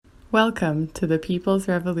Welcome to the People's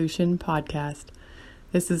Revolution podcast.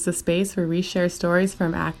 This is a space where we share stories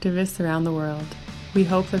from activists around the world. We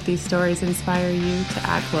hope that these stories inspire you to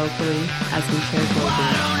act locally as we share globally.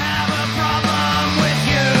 I don't have a problem with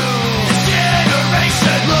you. This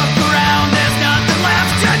generation, look around, there's nothing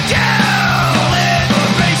left to do.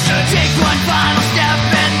 Liberation, take one final step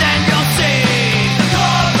and then you'll see the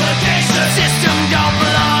complication. System don't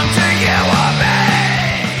belong to you or me.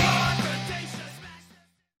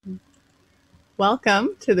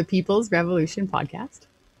 Welcome to the People's Revolution podcast.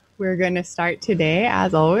 We're going to start today,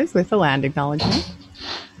 as always, with a land acknowledgement.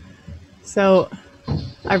 So,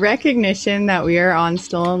 a recognition that we are on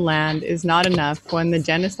stolen land is not enough when the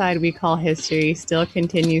genocide we call history still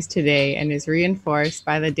continues today and is reinforced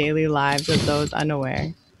by the daily lives of those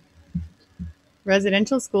unaware.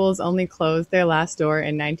 Residential schools only closed their last door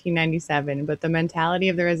in 1997, but the mentality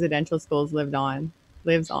of the residential schools lives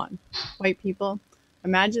on. White people,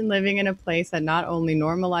 imagine living in a place that not only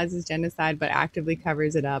normalizes genocide but actively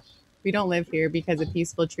covers it up. We don't live here because a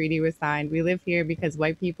peaceful treaty was signed. We live here because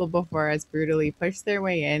white people before us brutally pushed their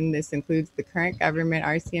way in. This includes the current government,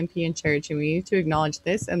 RCMP, and church, and we need to acknowledge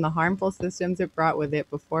this and the harmful systems it brought with it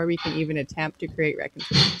before we can even attempt to create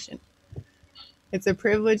reconciliation. It's a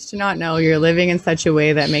privilege to not know you're living in such a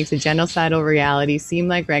way that makes a genocidal reality seem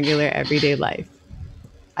like regular everyday life.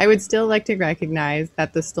 I would still like to recognize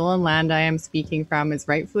that the stolen land I am speaking from is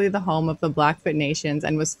rightfully the home of the Blackfoot Nations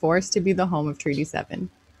and was forced to be the home of Treaty 7.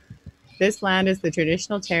 This land is the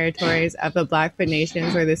traditional territories of the Blackfoot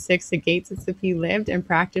Nations where the six Siksika lived and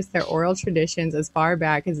practiced their oral traditions as far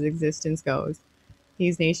back as existence goes.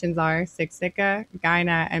 These nations are Siksika,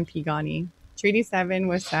 Kainai, and Piikani. Treaty 7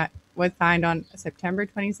 was signed on September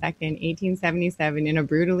 22, 1877 in a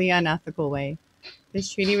brutally unethical way.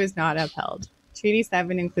 This treaty was not upheld. Treaty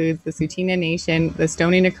 7 includes the Tsuut'ina Nation, the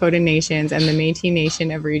Stoney Nakoda Nations, and the Métis Nation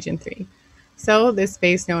of Region 3. So, this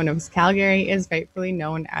space known as Calgary is rightfully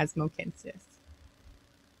known as Mohkinstsis.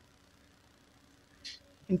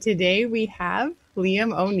 And today we have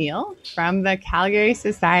Liam O'Neill from the Calgary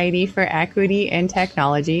Society for Equity in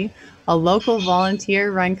Technology, a local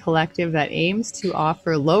volunteer-run collective that aims to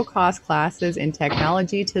offer low-cost classes in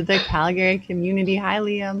technology to the Calgary community. Hi,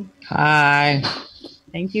 Liam. Hi.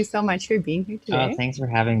 Thank you so much for being here today. Oh, thanks for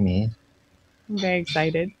having me. I'm very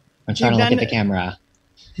excited. I'm trying to look at the camera.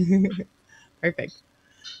 Perfect.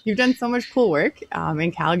 You've done so much cool work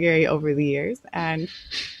in Calgary over the years, and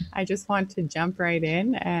I just want to jump right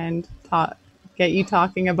in and get you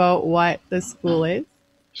talking about what the school is.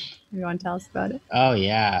 You want to tell us about it? Oh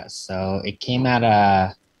yeah, so it came out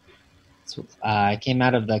of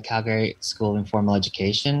the Calgary School of Informal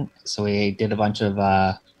Education. So we did a bunch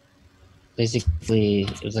of basically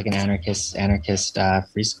it was like an anarchist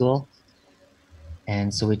free school,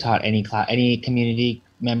 and so we taught any community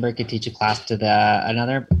member could teach a class to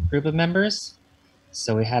another group of members.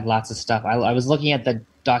 So we had lots of stuff. I was looking at the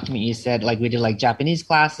document you said, like we did like Japanese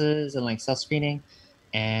classes and like self-screening,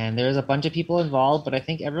 and there was a bunch of people involved, but I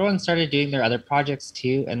think everyone started doing their other projects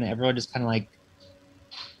too, and everyone just kind of like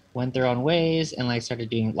went their own ways and like started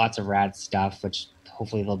doing lots of rad stuff, which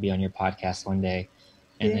hopefully they'll be on your podcast one day.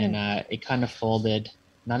 And then it kind of folded,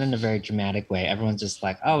 not in a very dramatic way. Everyone's just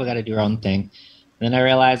like, oh, we got to do our own thing. And then I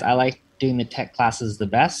realized I like doing the tech classes the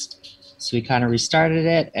best. So we kind of restarted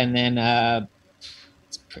it. And then then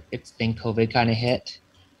COVID kind of hit.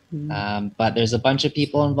 But there's a bunch of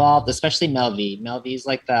people involved, especially Melvi. Melvi's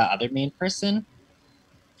like the other main person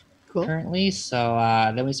currently.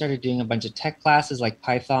 So then we started doing a bunch of tech classes like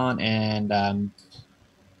Python and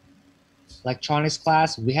electronics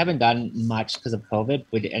class. We haven't done much because of COVID.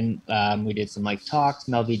 We did some like talks.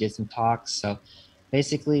 Melvi did some talks. So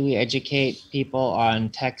basically we educate people on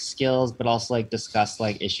tech skills, but also like discuss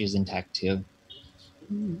like issues in tech too.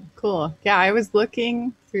 Cool. Yeah, I was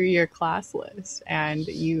looking through your class list and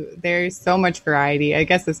there's so much variety, I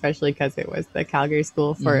guess, especially because it was the Calgary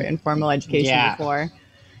School for Informal Education before.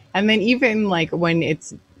 And then even like when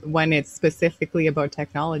it's specifically about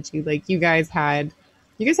technology, like you guys have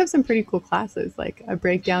some pretty cool classes, like a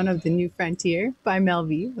breakdown of the new frontier by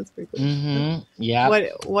Melvi. That's pretty cool. Yeah.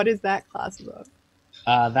 What is that class about?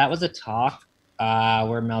 That was a talk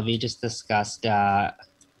where Melvi just discussed, I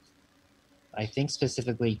think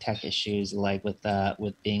specifically tech issues, like with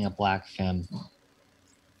being a Black femme.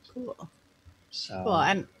 Cool. So cool.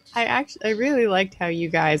 And I really liked how you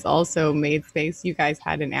guys also made space. You guys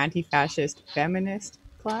had an anti-fascist feminist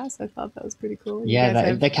class. I thought that was pretty cool.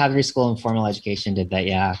 The Calgary School of Informal Education did that.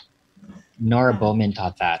 Yeah, Nora Bowman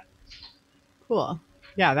taught that. Cool.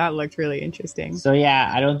 Yeah, that looked really interesting. So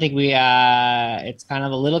yeah, I don't think it's kind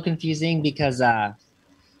of a little confusing because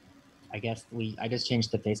I guess I just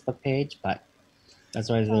changed the Facebook page, but that's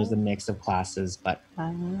why there's a mix of classes. But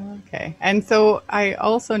Okay. And so I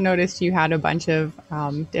also noticed you had a bunch of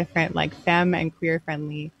different like femme and queer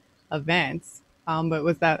friendly events. But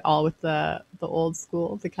was that all with the old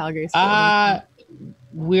school, the Calgary school?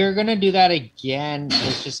 we're gonna do that again.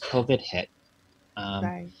 It's just COVID hit.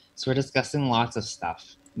 Right. So we're discussing lots of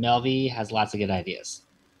stuff. Melvi has lots of good ideas.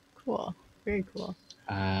 Cool. Very cool.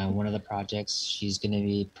 One of the projects she's going to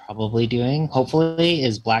be probably doing, hopefully,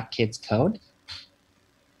 is Black Kids Code.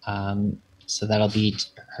 So that'll be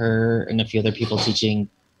her and a few other people teaching.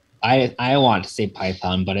 I want to say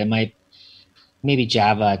Python, but it might maybe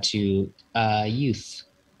Java to youth,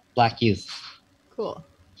 Black youth. Cool.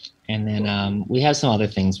 And then we have some other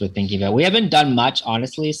things we're thinking about. We haven't done much,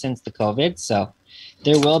 honestly, since the COVID. So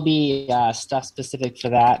there will be stuff specific for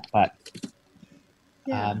that, but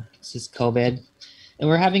this is COVID. And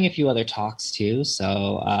we're having a few other talks too.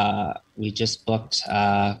 So we just booked.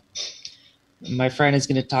 My friend is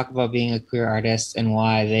going to talk about being a queer artist and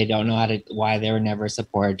why they don't know why they were never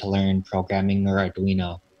supported to learn programming or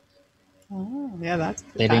Arduino. Oh, yeah,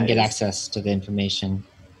 they didn't get access to the information.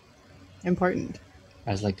 Important.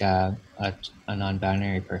 As like a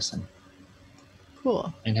non-binary person.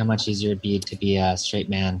 Cool. And how much easier it'd be to be a straight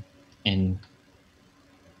man in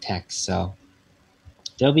tech. So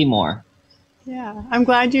there'll be more. Yeah, I'm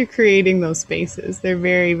glad you're creating those spaces. They're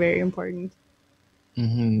very, very important.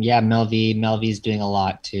 Mm-hmm. Yeah, Melvi's doing a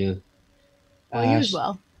lot too. Well, you as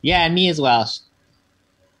well. Yeah, and me as well.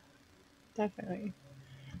 Definitely.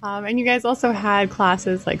 And you guys also had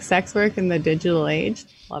classes like sex work in the digital age.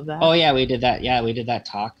 Love that. Oh yeah, we did that. Yeah, we did that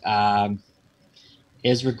talk. It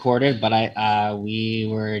was recorded, but we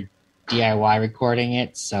were DIY recording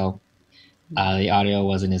it, so the audio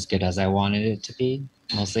wasn't as good as I wanted it to be.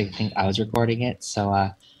 Mostly, I think I was recording it.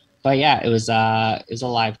 So, but yeah, it was a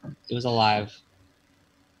live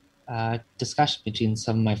discussion between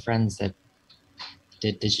some of my friends that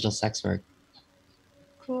did digital sex work.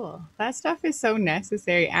 Cool. That stuff is so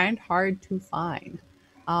necessary and hard to find.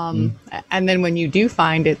 And then when you do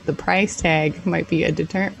find it, the price tag might be a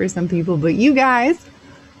deterrent for some people. But you guys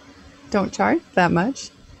don't charge that much.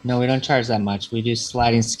 No, we don't charge that much. We do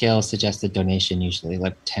sliding scale suggested donation usually,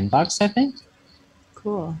 like $10, I think.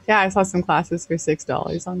 Cool. Yeah, I saw some classes for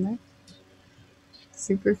 $6 on there.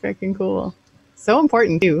 Super freaking cool. So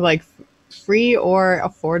important too, like free or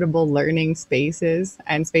affordable learning spaces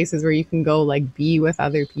and spaces where you can go like be with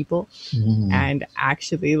other people and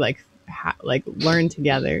actually like learn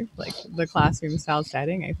together. Like the classroom style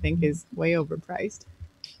setting, I think is way overpriced,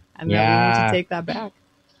 and that we need to take that back.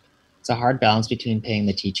 It's a hard balance between paying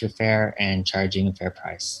the teacher fair and charging a fair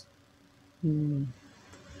price.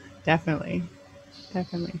 Definitely.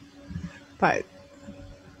 But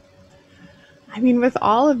I mean, with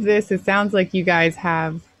all of this, it sounds like you guys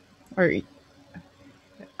have a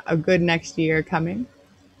good next year coming.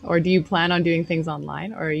 Or do you plan on doing things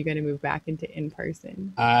online, or are you going to move back into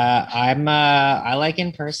in-person? I like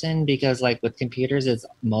in-person because like with computers, it's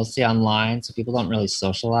mostly online, so people don't really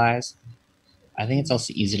socialize. I think it's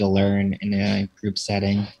also easy to learn in a group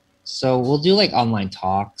setting. So we'll do like online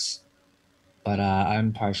talks, but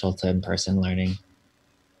I'm partial to in-person learning.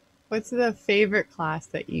 What's the favorite class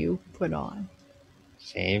that you put on?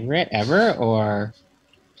 Favorite ever, or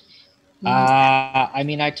I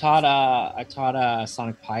mean, I taught a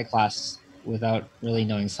Sonic Pi class without really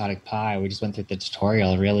knowing Sonic Pi. We just went through the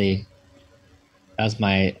tutorial. Really, that was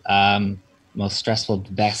my most stressful,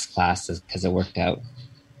 best class because it worked out.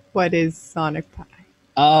 What is Sonic Pi?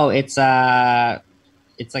 Oh, it's like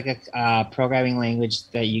a programming language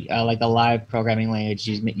that you like a live programming language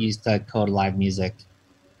used to code live music.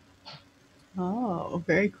 Oh,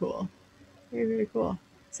 very cool. Very, very cool.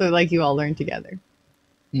 So like you all learn together.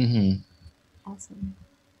 Awesome.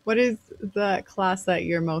 What is the class that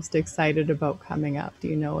you're most excited about coming up? Do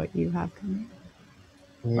you know what you have coming?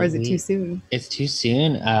 Or is it too soon? It's too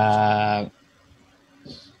soon.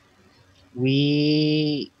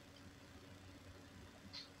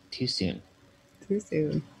 Too soon.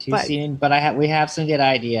 But we have some good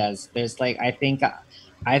ideas. There's like I think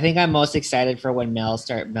I'm most excited for when Mel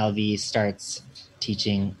V starts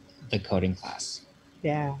teaching the coding class.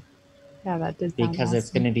 Yeah, that does. Because awesome. It's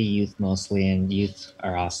going to be youth mostly, and youth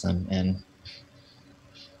are awesome, and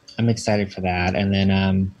I'm excited for that. And then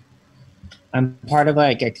I'm part of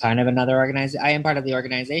like a kind of another organization. I am part of the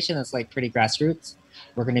organization that's like pretty grassroots.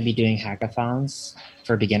 We're going to be doing hackathons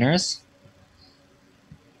for beginners.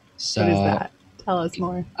 So, what is that? Tell us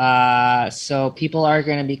more. So people are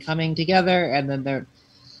going to be coming together, and then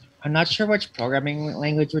I'm not sure which programming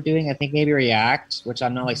language we're doing. I think maybe React, which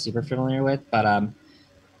I'm not like super familiar with, but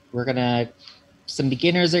some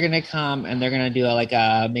beginners are gonna come and they're gonna do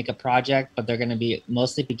make a project, but they're gonna be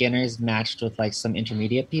mostly beginners matched with like some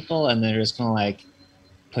intermediate people, and they're just gonna like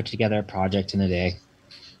put together a project in a day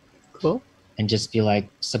Cool. and just be like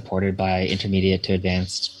supported by intermediate to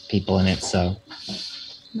advanced people in it. So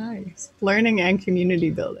Nice. Learning and community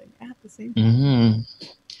building at the same time.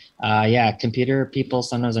 yeah, computer people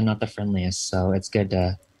sometimes are not the friendliest, so it's good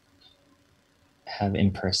to have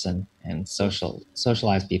in person and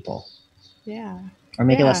socialize people, Yeah. or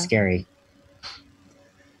make it Yeah. less scary.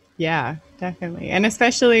 Yeah, definitely. And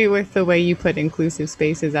especially with the way you put inclusive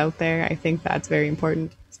spaces out there, I think that's very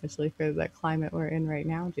important, especially for the climate we're in right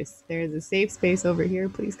now. Just there's a safe space over here.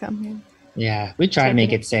 Please come here. Yeah, we try to Check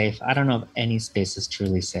make it out. it safe. I don't know if any space is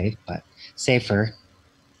truly safe, but safer.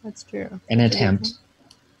 That's true. An That's a good attempt. point.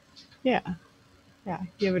 Yeah. Yeah.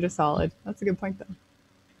 Give it a solid. That's a good point,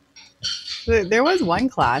 though. There was one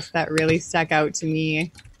class that really stuck out to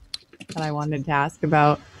me that I wanted to ask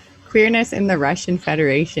about. Queerness in the Russian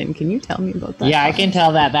Federation. Can you tell me about that? Yeah, I class? can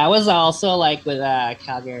tell that. That was also like with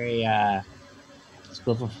Calgary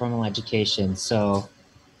School for Formal Education. So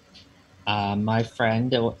my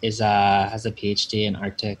friend has a PhD in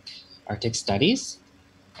Arctic Studies,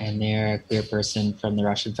 and they're a queer person from the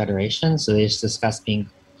Russian Federation. So they just discussed being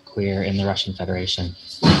queer in the Russian Federation.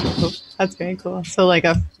 Cool. That's very cool. So like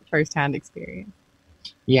a first-hand experience.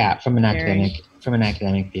 Yeah, from an Very.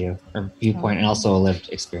 academic view or viewpoint, and also a lived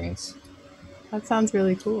experience. That sounds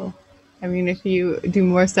really cool. I mean, if you do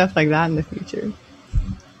more stuff like that in the future,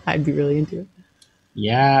 I'd be really into it.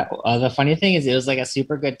 Yeah, the funny thing is, it was like a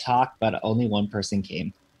super good talk, but only one person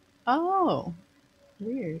came. Oh,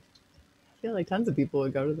 weird. I feel like tons of people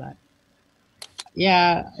would go to that.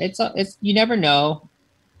 Yeah, it's you never know.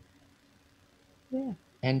 Yeah.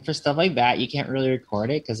 And for stuff like that, you can't really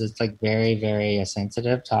record it because it's like very, very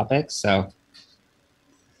sensitive topics. So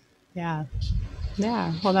Yeah.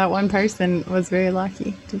 Yeah. Well, that one person was very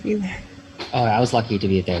lucky to be there. oh, I was lucky to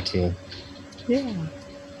be there too. Yeah.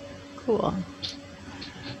 Cool.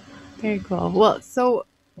 Very cool. Well, so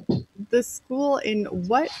the school, in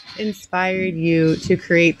what inspired you to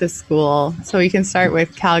create the school? So we can start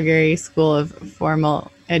with Calgary School of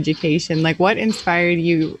Formal Education. Like, what inspired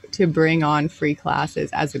you to bring on free classes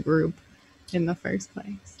as a group in the first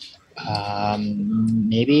place?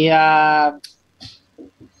 Maybe I'm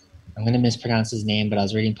going to mispronounce his name, but I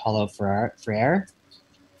was reading Paulo Freire.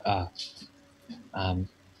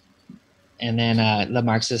 And then the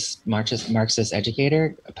Marxist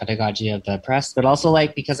educator, pedagogy of the oppressed, but also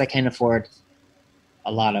like because I can't afford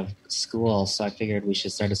a lot of schools, so I figured we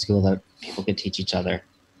should start a school that people could teach each other.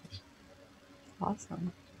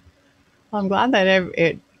 Awesome. Well, I'm glad that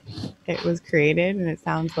it was created, and it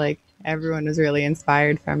sounds like everyone was really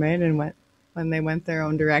inspired from it and when they went their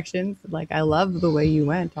own directions. Like, I love the way you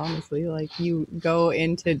went, honestly. Like, you go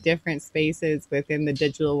into different spaces within the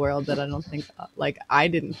digital world that I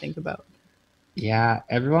didn't think about. Yeah,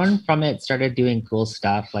 everyone from it started doing cool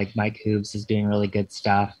stuff. Like Mike Hooves is doing really good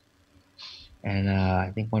stuff. And I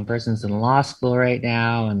think one person's in law school right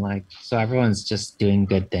now. And like, so everyone's just doing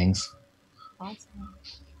good things. Awesome.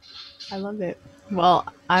 I love it. Well,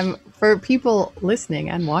 for people listening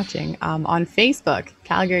and watching on Facebook,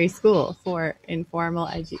 Calgary School for Informal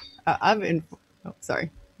sorry.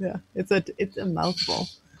 Yeah, it's a mouthful.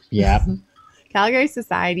 Yeah. Calgary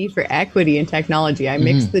Society for Equity and Technology. I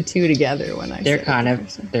mixed the two together when I they're said kind it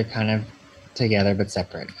of they're kind of together but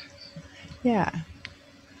separate. Yeah.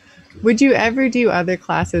 Would you ever do other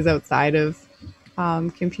classes outside of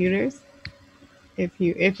computers if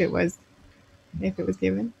it was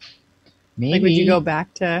given? Maybe. Like, would you go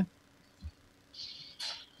back to?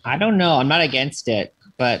 I don't know. I'm not against it,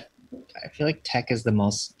 but I feel like tech is the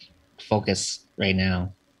most focus right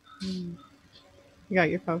now. You got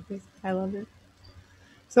your focus. I love it.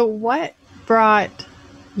 So what brought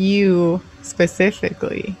you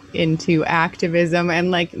specifically into activism, and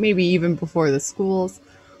like maybe even before the schools,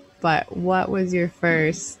 but what is the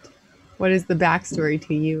backstory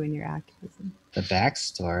to you and your activism? The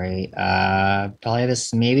backstory, probably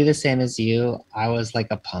maybe the same as you. I was like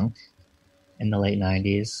a punk in the late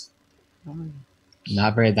 90s.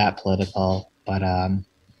 Not very that political, but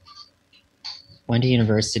went to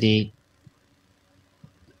university,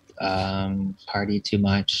 partied too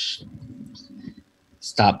much,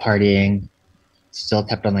 stopped partying, still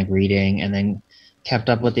kept on like reading, and then kept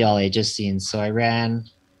up with the all ages scene. So I ran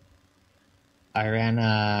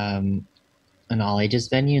an all ages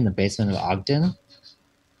venue in the basement of Ogden.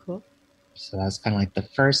 Cool. So that's kind of like the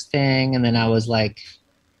first thing, and then I was like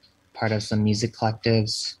part of some music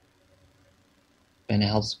collectives and it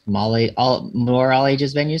helps all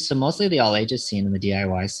ages venues. So mostly the all ages scene and the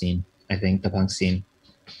DIY scene. I think the punk scene.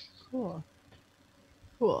 Cool.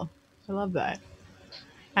 Cool. I love that.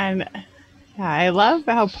 And yeah, I love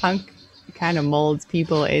how punk kind of molds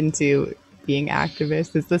people into being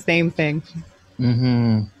activists. It's the same thing.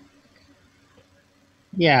 Mm-hmm.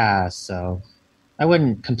 Yeah, so I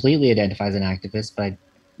wouldn't completely identify as an activist, but I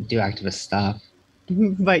do activist stuff.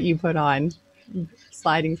 But you put on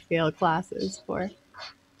sliding scale classes for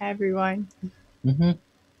everyone, Mm-hmm.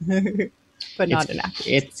 but not an activist.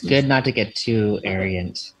 It's good not to get too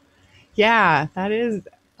arrogant. Yeah, that is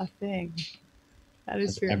a thing. That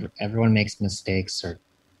is true. Everyone makes mistakes, or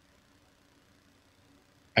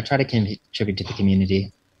I try to contribute to the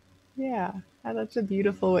community. Yeah, that's a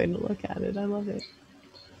beautiful way to look at it. I love it.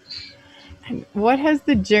 And what has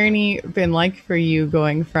the journey been like for you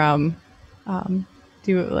going from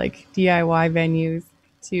do like DIY venues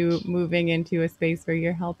to moving into a space where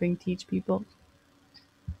you're helping teach people?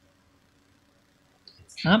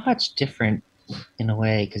 It's not much different in a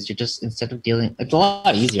way, because you're just, instead of dealing, it's a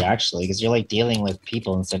lot easier actually, because you're like dealing with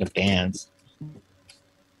people instead of bands.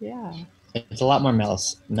 Yeah, It's a lot more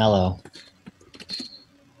mellow.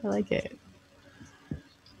 I like it.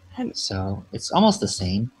 And So it's almost the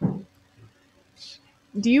same.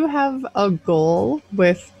 do you have a goal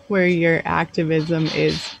with where your activism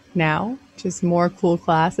is now? Just more cool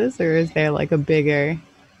classes, or is there like a bigger,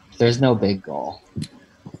 There's no big goal.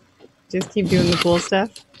 just keep doing the cool stuff?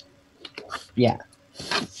 Yeah.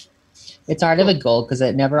 It's hard of a goal because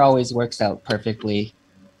it never always works out perfectly,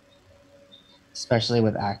 especially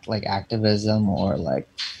with activism or like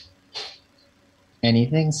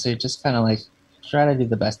anything. So you just kind of like try to do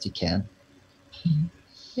the best you can.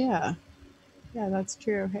 Yeah. Yeah, that's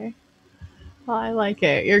true. Hey, well, I like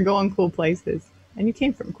it. You're going cool places, and you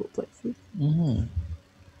came from cool places. Mm-hmm.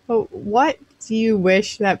 But what do you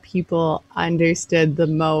wish that people understood the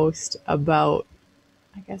most about,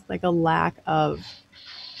 I guess, like a lack of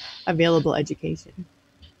available education?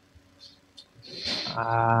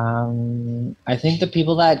 I think the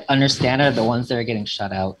people that understand are the ones that are getting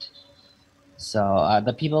shut out. So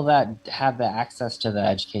the people that have the access to the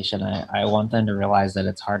education, I want them to realize that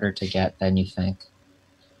it's harder to get than you think.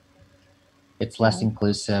 It's less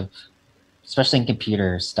inclusive, especially in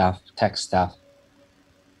computer stuff, tech stuff.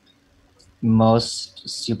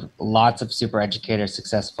 Lots of super educated,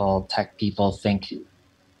 successful tech people think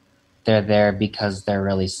they're there because they're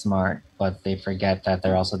really smart, but they forget that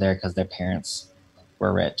they're also there because their parents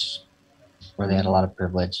were rich, or they had a lot of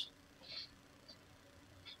privilege.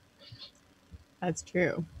 That's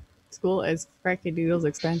true. School is frickadoodles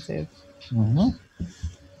expensive. Mm-hmm.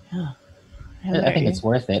 Yeah. I think it's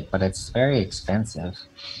worth it, but it's very expensive.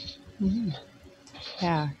 Mm-hmm.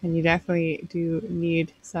 Yeah, and you definitely do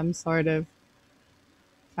need some sort of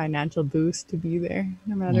financial boost to be there,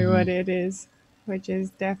 no matter what it is, which is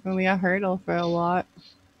definitely a hurdle for a lot.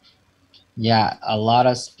 Yeah, a lot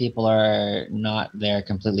of people are not there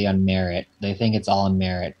completely on merit. They think it's all on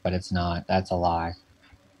merit, but it's not. That's a lie.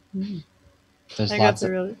 Mm-hmm. There's lots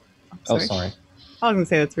of really. sorry. I was gonna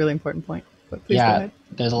say that's a really important point, but please go ahead.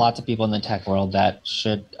 There's lots of people in the tech world that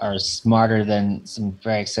are smarter than some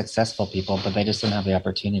very successful people, but they just don't have the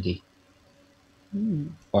opportunity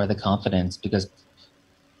or the confidence, because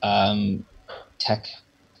tech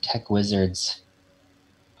wizards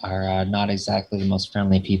are not exactly the most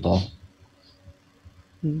friendly people.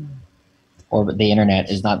 Or the internet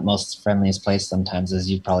is not the most friendliest place sometimes, as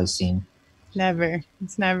you've probably seen. Never.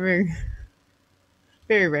 It's never.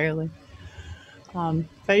 Very rarely.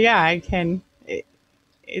 But yeah,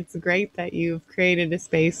 it's great that you've created a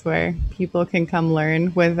space where people can come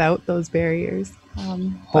learn without those barriers.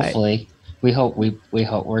 Hopefully, we hope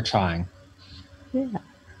we're trying. Yeah.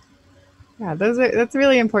 Yeah, that's a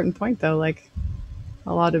really important point though. Like,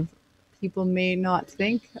 a lot of people may not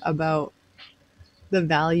think about the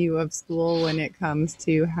value of school when it comes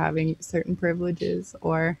to having certain privileges,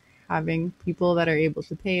 or having people that are able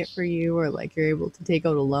to pay it for you, or like you're able to take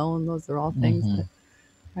out a loan. Those are all things that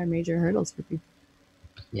are major hurdles for people.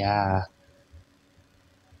 Yeah.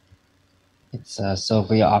 It's so if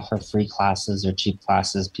we offer free classes or cheap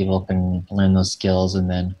classes, people can learn those skills and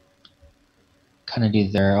then kind of do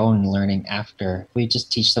their own learning after. We just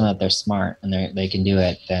teach them that they're smart and they can do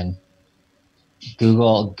it. Then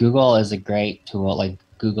Google is a great tool. Like,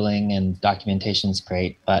 Googling and documentation is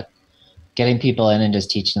great, but getting people in and just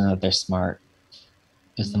teaching them that they're smart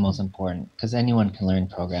is the most important, because anyone can learn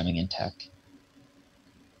programming in tech.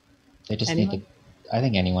 They just need I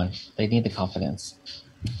think anyone. They need the confidence.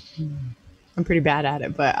 I'm pretty bad at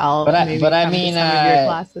it, but I mean, to some of your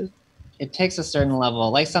classes. it takes a certain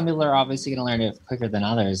level. Like some people are obviously going to learn it quicker than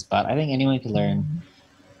others, but I think anyone can learn.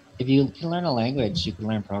 If you can learn a language, you can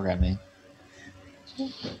learn programming.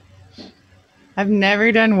 I've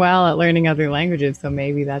never done well at learning other languages, so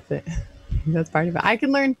maybe that's it. That's part of it. I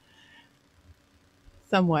can learn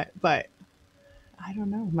somewhat, but I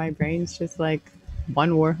don't know. My brain's just like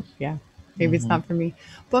one word. Yeah, maybe it's not for me.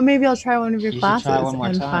 But maybe I'll try one of your classes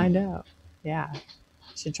and find out. Yeah.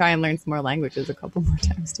 Should try and learn some more languages a couple more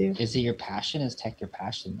times too. Is it your passion? Is tech your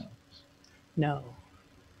passion though?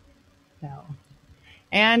 No.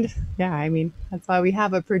 And yeah, I mean, that's why we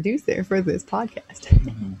have a producer for this podcast.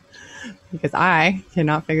 Because I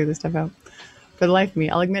cannot figure this stuff out. For the life of me,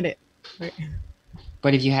 I'll admit it. Right.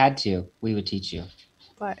 But if you had to, we would teach you.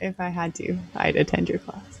 But if I had to, I'd attend your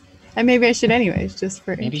class. And maybe I should anyways, just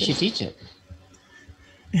for maybe you should teach it.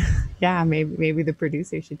 Yeah, maybe the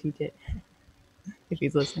producer should teach it. If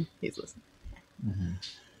he's listening, he's listening.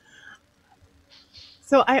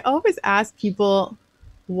 So I always ask people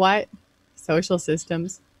what social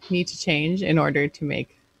systems need to change in order to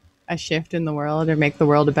make a shift in the world or make the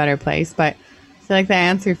world a better place. But I feel like the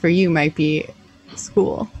answer for you might be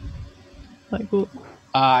school. Like,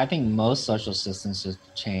 I think most social systems should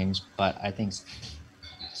change, but I think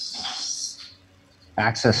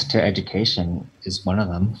access to education is one of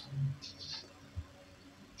them.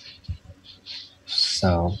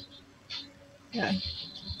 So, yeah.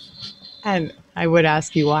 And I would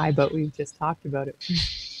ask you why, but we've just talked about it.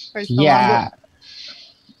 Yeah.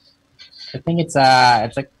 I think it's a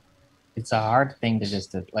hard thing to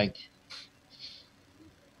just like.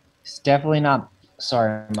 It's definitely not.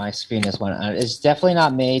 Sorry, my screen is one. It's definitely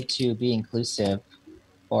not made to be inclusive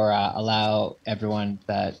or allow everyone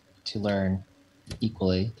to learn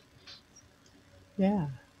equally. Yeah.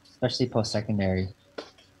 Especially post-secondary.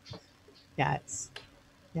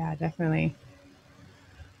 Yeah, definitely.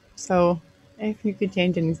 So, if you could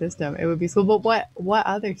change any system, it would be school. But what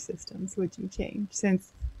other systems would you change?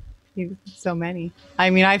 Since you so many. I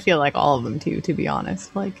mean, I feel like all of them too, to be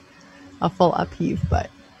honest. Like a full upheave, but.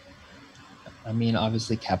 I mean,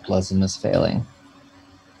 obviously capitalism is failing.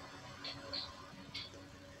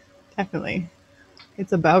 Definitely.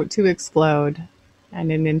 It's about to explode,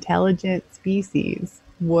 and an intelligent species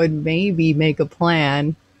would maybe make a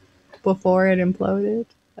plan before it imploded.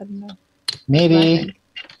 I don't know. Maybe.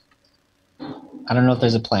 I don't know if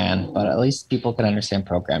there's a plan, but at least people can understand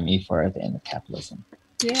programming before the end of capitalism.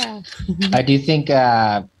 Yeah. I do think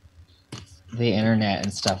the internet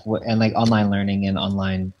and stuff, and like online learning and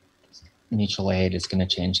online mutual aid is going to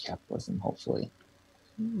change capitalism, hopefully.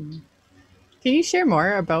 Can you share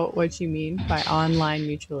more about what you mean by online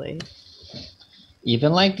mutual aid?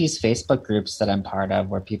 Even like these Facebook groups that I'm part of,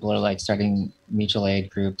 where people are like starting mutual aid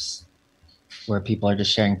groups, where people are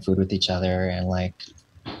just sharing food with each other and like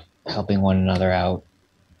helping one another out,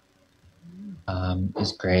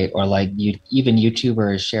 is great. Or like even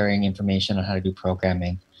YouTubers sharing information on how to do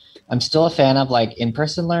programming. I'm still a fan of like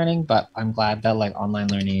in-person learning, but I'm glad that like online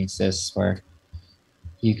learning exists where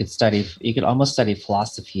you could almost study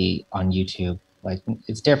philosophy on YouTube. Like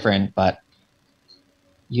it's different, but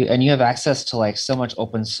you have access to like so much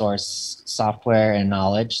open source software and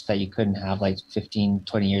knowledge that you couldn't have like 15,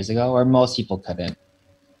 20 years ago, or most people couldn't.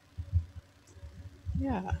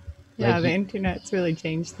 Yeah. Yeah, like, the internet's really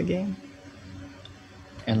changed the game.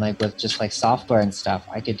 And like with just like software and stuff,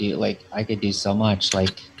 I could do so much,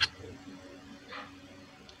 like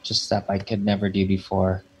just stuff I could never do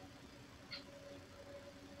before.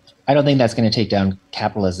 I don't think that's going to take down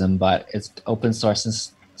capitalism, but it's open source and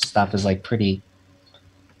stuff is like pretty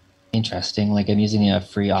interesting. Like I'm using a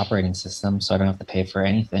free operating system, so I don't have to pay for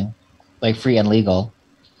anything, like free and legal.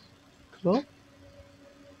 Cool.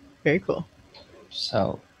 Very cool.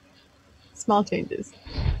 So small changes.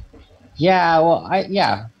 Yeah, well,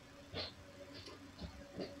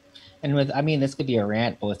 and this could be a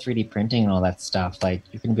rant, but with 3D printing and all that stuff, like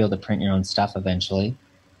you're going to be able to print your own stuff eventually.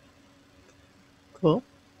 Cool.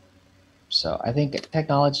 So I think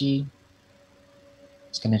technology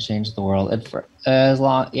is going to change the world, as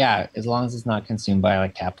long as it's not consumed by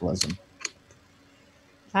like capitalism.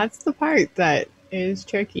 That's the part that is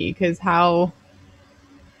tricky, because how,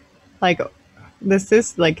 like,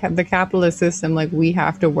 the capitalist system, like we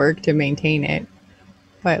have to work to maintain it,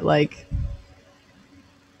 but like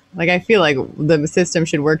I feel like the system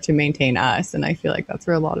should work to maintain us, and I feel like that's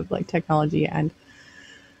where a lot of like technology and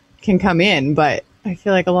can come in. But I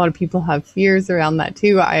feel like a lot of people have fears around that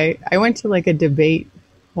too. I went to like a debate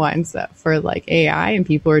once for like AI, and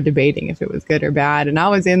people were debating if it was good or bad, and I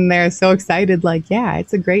was in there so excited, like, yeah,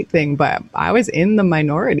 it's a great thing, but I was in the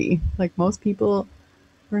minority. Like most people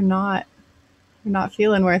were not You're not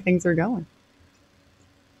feeling where things are going.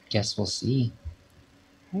 Guess we'll see.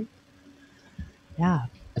 Right? Yeah.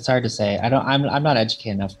 It's hard to say. I'm not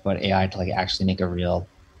educated enough about AI to like actually make a real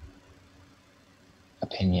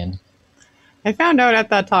opinion. I found out at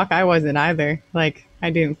that talk I wasn't either. Like, I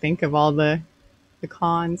didn't think of all the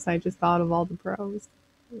cons. I just thought of all the pros.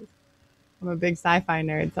 I'm a big sci-fi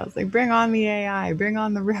nerd, so I was like, bring on the AI, bring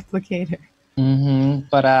on the replicator.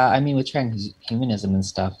 But I mean, with transhumanism and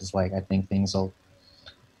stuff, is like I think things will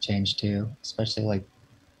change too, especially like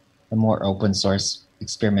the more open source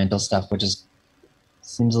experimental stuff, which is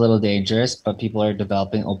seems a little dangerous, but people are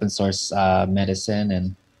developing open source medicine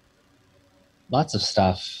and lots of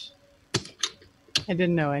stuff. I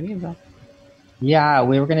didn't know any of that. Yeah,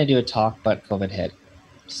 we were going to do a talk, but COVID hit.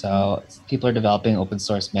 So people are developing open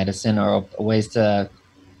source medicine or ways to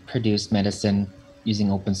produce medicine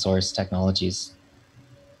using open source technologies.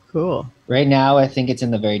 Cool. Right now, I think it's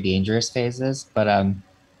in the very dangerous phases, but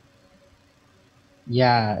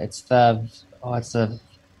yeah,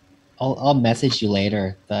 I'll message you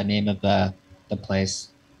later the name of the place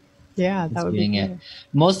Yeah, that that's would be doing it. cool.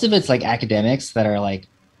 Most of it's like academics that are like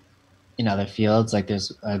in other fields. Like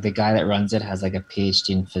there's the guy that runs it has like a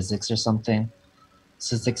PhD in physics or something.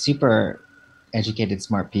 So it's like super educated,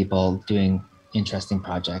 smart people doing interesting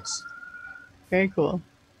projects. Very cool.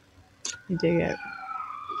 I dig it.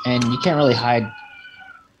 And you can't really hide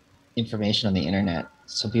information on the internet.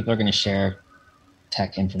 So people are going to share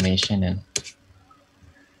tech information and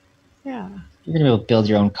Yeah. you're going to be able to build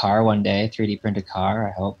your own car one day, 3D print a car,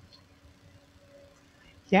 I hope.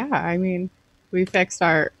 Yeah, I mean, we fixed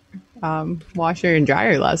our washer and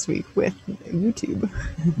dryer last week with YouTube.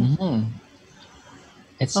 Mm-hmm.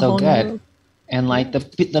 It's A so whole new good. world. And like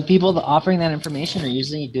the people that offering that information are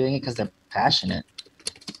usually doing it because they're passionate.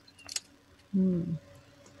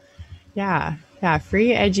 Yeah. Yeah.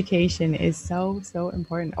 Free education is so, so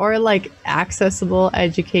important. Or like accessible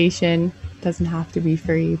education. Doesn't have to be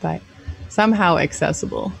free, but somehow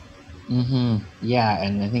accessible. Yeah,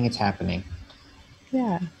 and I think it's happening.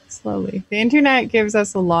 Yeah, slowly. The internet gives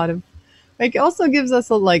us a lot of, like, also gives us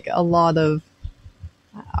a lot of.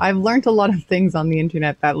 I've learned a lot of things on the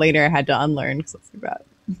internet that later I had to unlearn because that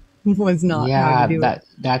was not how Yeah, to do it.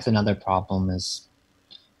 that's another problem is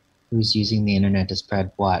who's using the internet to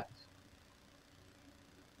spread what.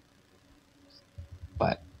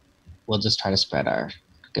 But we'll just try to spread our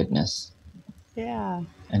goodness. Yeah.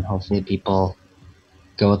 And hopefully people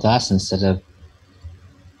go with us instead of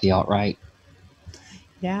the alt-right.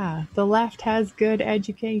 Yeah. The left has good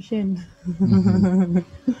education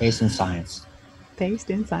Based in science. based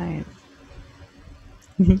in science.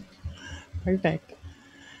 Perfect.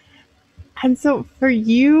 And so for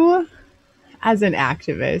you as an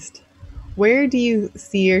activist, where do you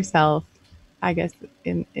see yourself, I guess,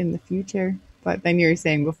 in the future? But then you were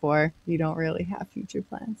saying before you don't really have future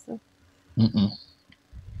plans, so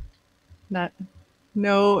not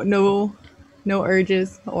no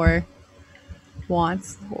urges or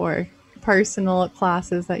wants or personal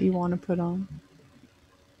classes that you want to put on.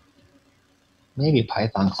 Maybe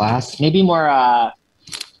Python class. Maybe more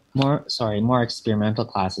experimental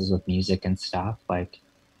classes with music and stuff. Like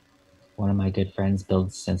one of my good friends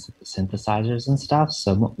builds synthesizers and stuff.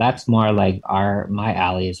 So that's more like my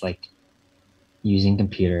alley is like using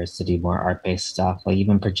computers to do more art-based stuff, like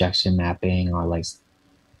even projection mapping or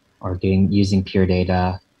using pure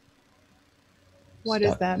data. What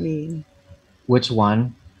does that mean? Which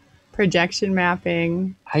one? Projection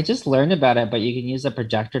mapping. I just learned about it, but you can use a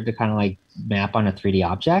projector to kind of like map on a 3D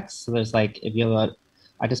object. So there's like,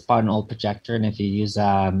 I just bought an old projector, and if you use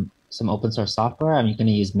some open source software, I'm going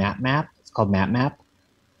to use MapMap. It's called MapMap.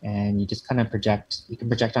 And you just kind of you can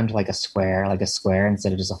project onto like a square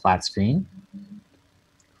instead of just a flat screen.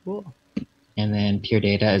 Cool. And then Pure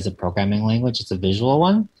Data is a programming language. It's a visual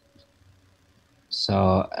one.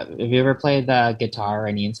 So have you ever played the guitar or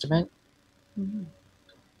any instrument?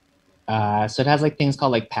 So it has like things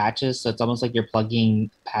called like patches. So it's almost like you're plugging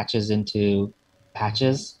patches into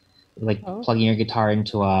patches, like plugging your guitar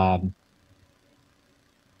into a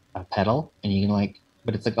pedal, and you can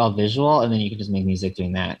but it's like all visual, and then you can just make music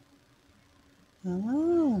doing that.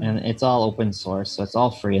 Oh. And it's all open source, so it's all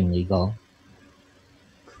free and legal.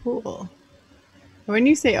 Cool. When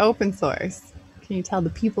you say open source, can you tell the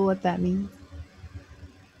people what that means?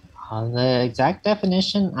 The exact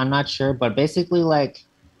definition, I'm not sure, but basically like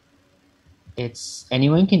it's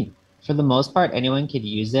for the most part, anyone could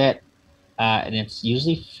use it, and it's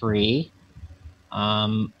usually free.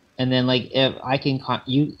 And then like if I can,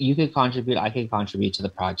 you could contribute, I could contribute to the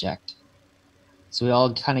project. So we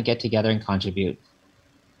all kind of get together and contribute.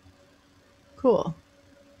 Cool.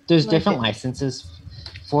 there's Like different it. licenses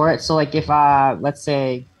for it. So like if let's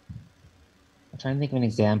say I'm trying to think of an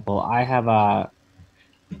example.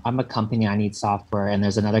 I'm a company, I need software, and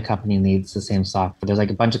there's another company needs the same software. There's like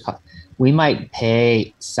a bunch of we might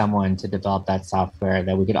pay someone to develop that software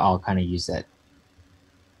that we could all kind of use it.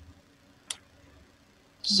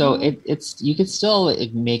 So Oh, it's you could still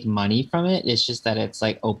make money from it. It's just that it's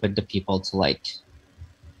like open to people to like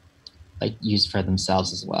use for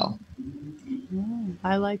themselves as well.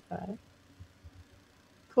 I like that.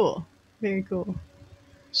 Cool. Very cool.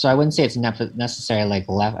 So I wouldn't say it's necessarily like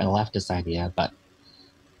a leftist idea, but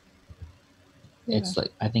Yeah. it's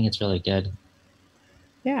like I think it's really good.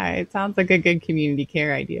 Yeah, it sounds like a good community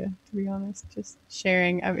care idea, to be honest. Just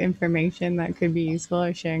sharing of information that could be useful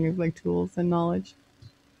or sharing of like tools and knowledge.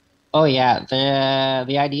 Oh yeah,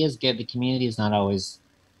 the idea is good. The community is not always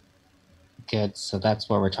good, so that's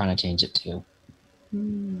what we're trying to change it to.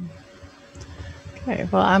 Okay,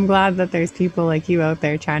 well, I'm glad that there's people like you out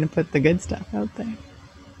there trying to put the good stuff out there.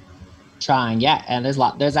 Trying, yeah, and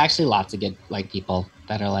there's actually lots of good like people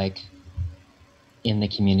that are like in the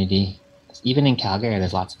community. Even in Calgary,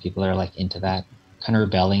 there's lots of people that are like into that, kind of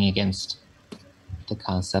rebelling against the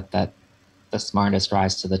concept that the smartest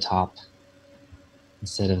rise to the top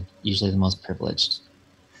instead of usually the most privileged.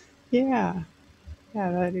 Yeah,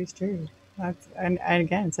 yeah, that is true. And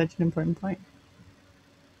again, such an important point.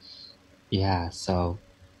 Yeah, so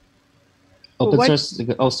But open what? source.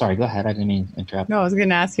 Oh, sorry, go ahead. I didn't mean to interrupt. No, I was going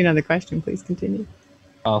to ask you another question. Please continue.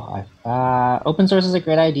 Open source is a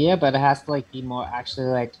great idea, but it has to like be more actually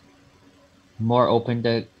like more open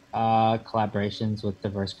to collaborations with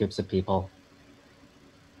diverse groups of people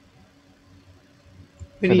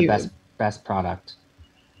What for do the you? best product.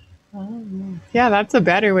 Oh, yeah, that's a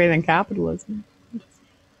better way than capitalism.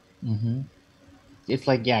 Hmm. It's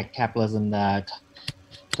like yeah, capitalism.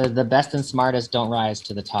 The best and smartest don't rise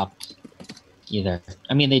to the top either.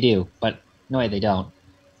 I mean, they do, but no way they don't.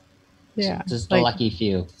 Yeah, Just the like lucky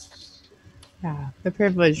few. yeah, the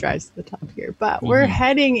privilege rise to the top here, but we're Hmm.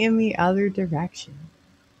 heading in the other direction.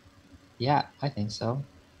 Yeah, I think so.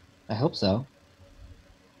 I hope so.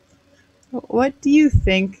 What do you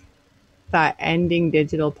think that ending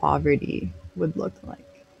digital poverty would look like?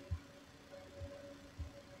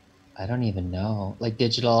 I don't even know. Like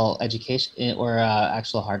digital education or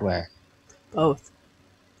actual hardware. Both.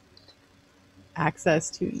 Access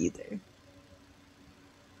to either.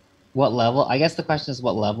 What level? I guess the question is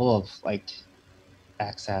what level of like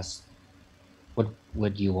access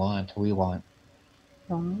would you want or we want?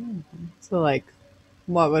 Oh. So, like,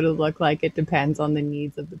 what would it look like? It depends on the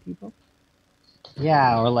needs of the people.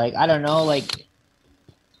 Yeah, or like I don't know, like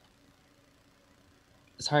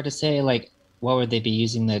it's hard to say like what would they be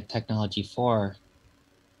using the technology for?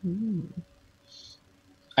 Mm.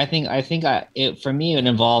 I think for me it would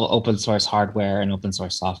involve open source hardware and open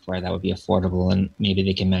source software that would be affordable and maybe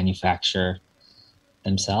they can manufacture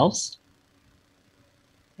themselves.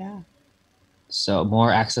 Yeah. So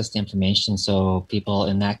more access to information so people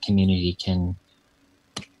in that community can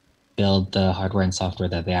build the hardware and software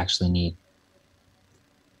that they actually need.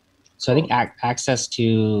 So I think Cool. access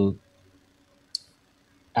to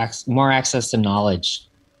more access to knowledge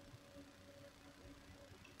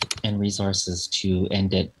and resources to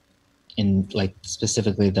end it in like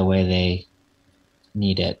specifically the way they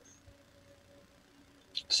need it.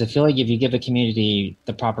 Because I feel like if you give a community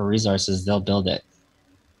the proper resources, they'll build it.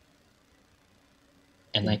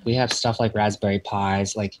 And like we have stuff like Raspberry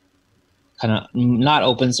Pis, like kind of not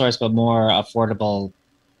open source, but more affordable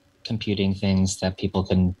computing things that people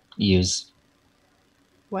can use.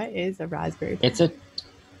 What is a Raspberry Pi? It's a,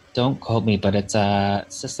 don't quote me, but it's a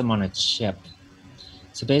system on a chip.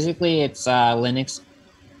 So basically it's a Linux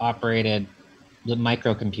operated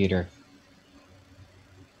microcomputer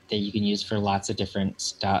that you can use for lots of different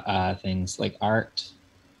things like art,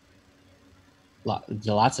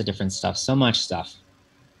 lots of different stuff, so much stuff.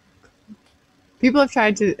 People have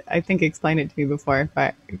tried to, I think, explain it to me before,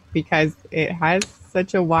 but because it has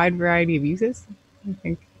such a wide variety of uses, I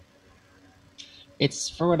think. It's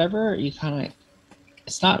for whatever you kind of,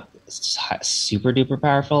 it's not super duper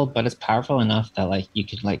powerful, but it's powerful enough that like you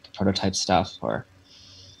could like prototype stuff or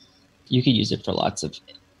you could use it for lots of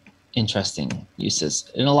interesting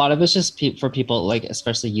uses. And a lot of it's just for people like,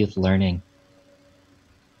 especially youth learning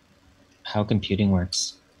how computing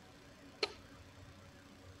works.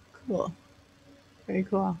 Cool. Very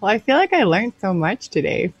cool. Well, I feel like I learned so much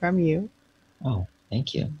today from you. Oh,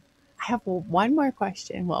 thank you. I have one more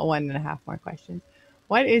question. Well, one and a half more questions.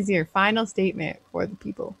 What is your final statement for the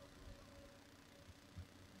people?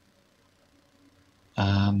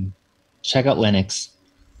 Check out Linux.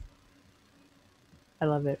 I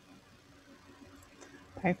love it.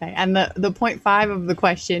 Perfect. And the point five of the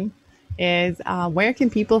question is where can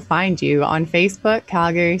people find you on Facebook,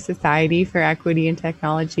 Calgary Society for Equity and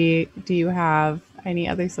Technology? Do you have any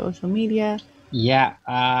other social media? Yeah,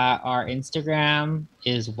 our Instagram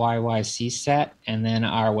is YYCset, and then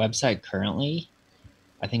our website currently,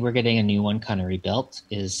 I think we're getting a new one kind of rebuilt,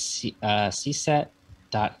 is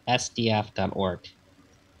cset.sdf.org.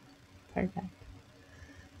 Perfect.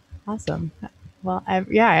 Awesome. Well,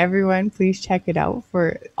 yeah, everyone, please check it out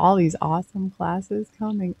for all these awesome classes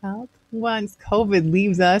coming up once COVID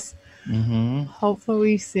leaves us, Mm-hmm.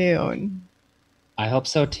 hopefully soon. I hope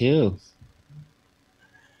so too.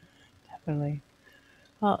 Definitely.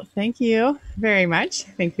 Well, thank you very much.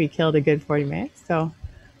 I think we killed a good 40 minutes. So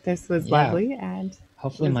this was Yeah, lovely. And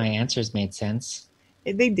hopefully was, my answers made sense.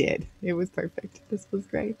 they did. It was perfect. This was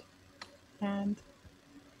great. And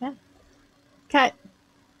yeah, cut.